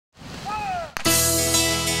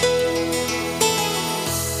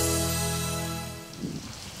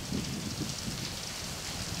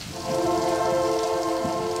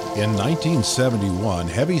In 1971,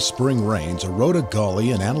 heavy spring rains erode a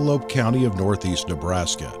gully in Antelope County of northeast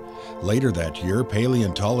Nebraska. Later that year,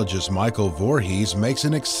 paleontologist Michael Voorhees makes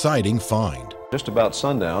an exciting find. Just about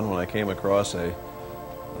sundown when I came across a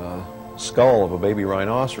skull of a baby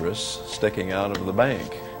rhinoceros sticking out of the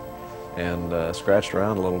bank, and scratched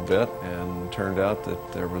around a little bit, and turned out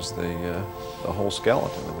that there was the whole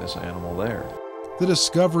skeleton of this animal there. The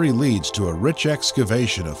discovery leads to a rich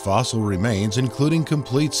excavation of fossil remains, including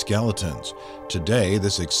complete skeletons. Today,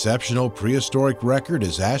 this exceptional prehistoric record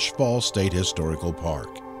is Ashfall State Historical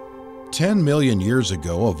Park. 10 million years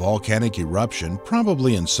ago, a volcanic eruption,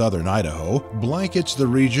 probably in southern Idaho, blankets the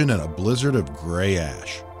region in a blizzard of gray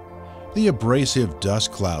ash. The abrasive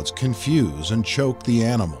dust clouds confuse and choke the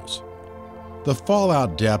animals. The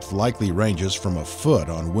fallout depth likely ranges from a foot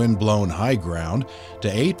on wind-blown high ground to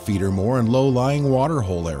 8 feet or more in low-lying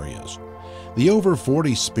waterhole areas. The over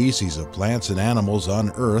 40 species of plants and animals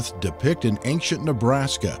unearthed depict an ancient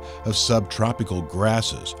Nebraska of subtropical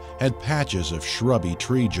grasses and patches of shrubby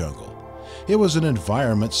tree jungle. It was an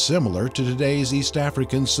environment similar to today's East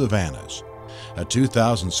African savannas. A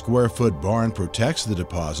 2,000 square foot barn protects the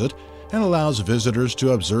deposit and allows visitors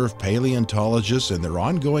to observe paleontologists in their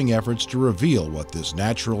ongoing efforts to reveal what this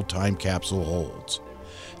natural time capsule holds.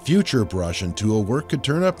 Future brush and tool work could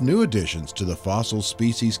turn up new additions to the fossil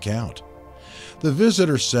species count. The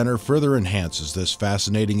Visitor Center further enhances this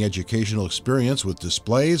fascinating educational experience with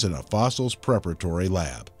displays and a fossils preparatory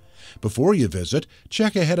lab. Before you visit,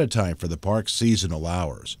 check ahead of time for the park's seasonal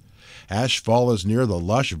hours. Ashfall is near the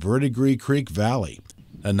lush Verdigris Creek Valley.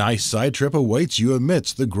 A nice side trip awaits you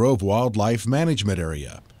amidst the Grove Wildlife Management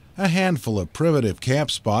Area. A handful of primitive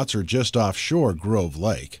camp spots are just offshore Grove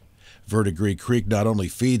Lake. Verdigris Creek not only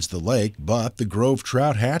feeds the lake, but the Grove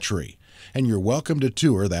Trout Hatchery, and you're welcome to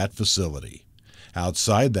tour that facility.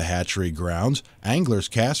 Outside the hatchery grounds, anglers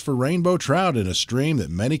cast for rainbow trout in a stream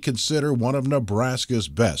that many consider one of Nebraska's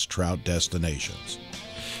best trout destinations.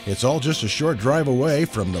 It's all just a short drive away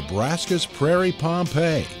from Nebraska's Prairie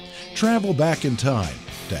Pompeii. Travel back in time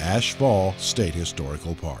to Ashfall State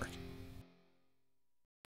Historical Park.